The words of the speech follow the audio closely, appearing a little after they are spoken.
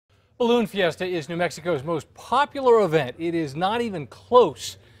Balloon Fiesta is New Mexico's most popular event. It is not even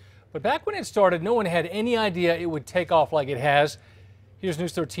close. But back when it started, no one had any idea it would take off like it has. Here's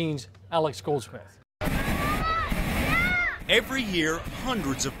News 13's Alex Goldsmith. Every year,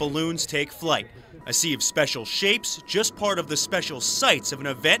 hundreds of balloons take flight. A sea of special shapes, just part of the special sights of an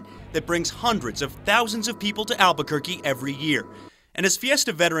event that brings hundreds of thousands of people to Albuquerque every year. And as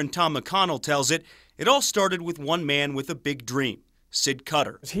Fiesta veteran Tom McConnell tells it, it all started with one man with a big dream, Sid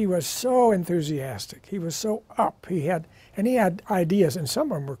Cutter. He was so enthusiastic. He was so up. He had ideas, and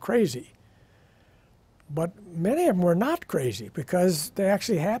some of them were crazy. But many of them were not crazy because they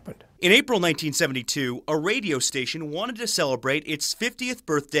actually happened. In April 1972, a radio station wanted to celebrate its 50th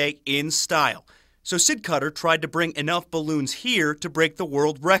birthday in style. So Sid Cutter tried to bring enough balloons here to break the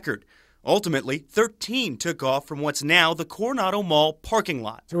world record. Ultimately, 13 took off from what's now the Coronado Mall parking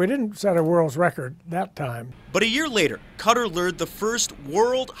lot. So we didn't set a world's record that time. But a year later, Cutter lured the first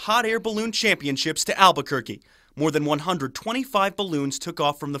World Hot Air Balloon Championships to Albuquerque. More than 125 balloons took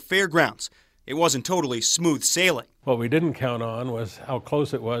off from the fairgrounds. It wasn't totally smooth sailing. What we didn't count on was how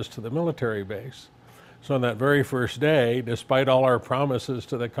close it was to the military base. So on that very first day, despite all our promises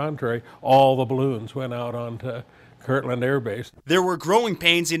to the contrary, all the balloons went out onto Kirtland Air Base. There were growing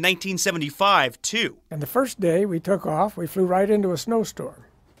pains in 1975, too. And the first day we took off, we flew right into a snowstorm,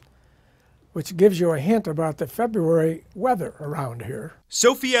 which gives you a hint about the February weather around here.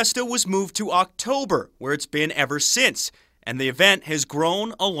 So Fiesta was moved to October, where it's been ever since. And the event has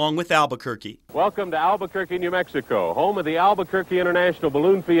grown along with Albuquerque. Welcome to Albuquerque, New Mexico, home of the Albuquerque International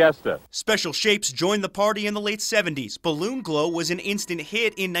Balloon Fiesta. Special Shapes joined the party in the late 70s. Balloon Glow was an instant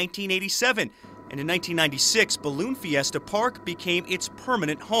hit in 1987. And in 1996, Balloon Fiesta Park became its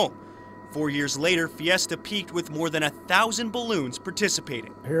permanent home. 4 years later, Fiesta peaked with more than 1,000 balloons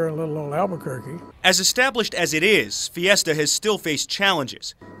participating. Here in little old Albuquerque. As established as it is, Fiesta has still faced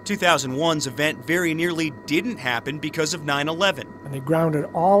challenges. 2001's event very nearly didn't happen because of 9/11. And they grounded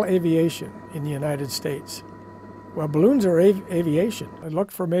all aviation in the United States. Well, balloons are aviation. I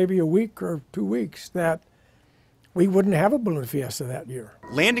looked for maybe a week or 2 weeks that we wouldn't have a balloon fiesta that year.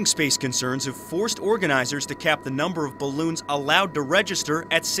 Landing space concerns have forced organizers to cap the number of balloons allowed to register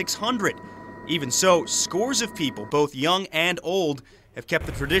at 600. Even so, scores of people, both young and old, have kept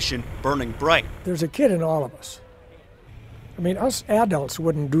the tradition burning bright. There's a kid in all of us. I mean, us adults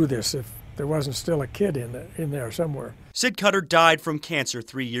wouldn't do this if there wasn't still a kid in there somewhere. Sid Cutter died from cancer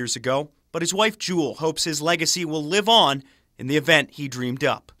 3 years ago, but his wife Jewel hopes his legacy will live on in the event he dreamed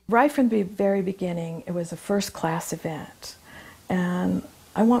up. Right from the very beginning, it was a first-class event, and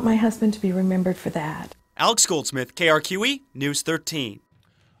I want my husband to be remembered for that. Alex Goldsmith, KRQE, News 13.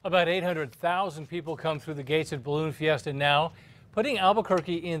 About 800,000 people come through the gates at Balloon Fiesta now, putting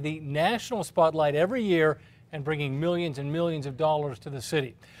Albuquerque in the national spotlight every year and bringing millions and millions of dollars to the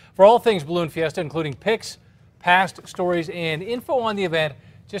city. For all things Balloon Fiesta, including pics, past stories, and info on the event,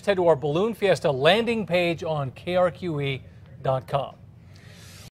 just head to our Balloon Fiesta landing page on KRQE.com.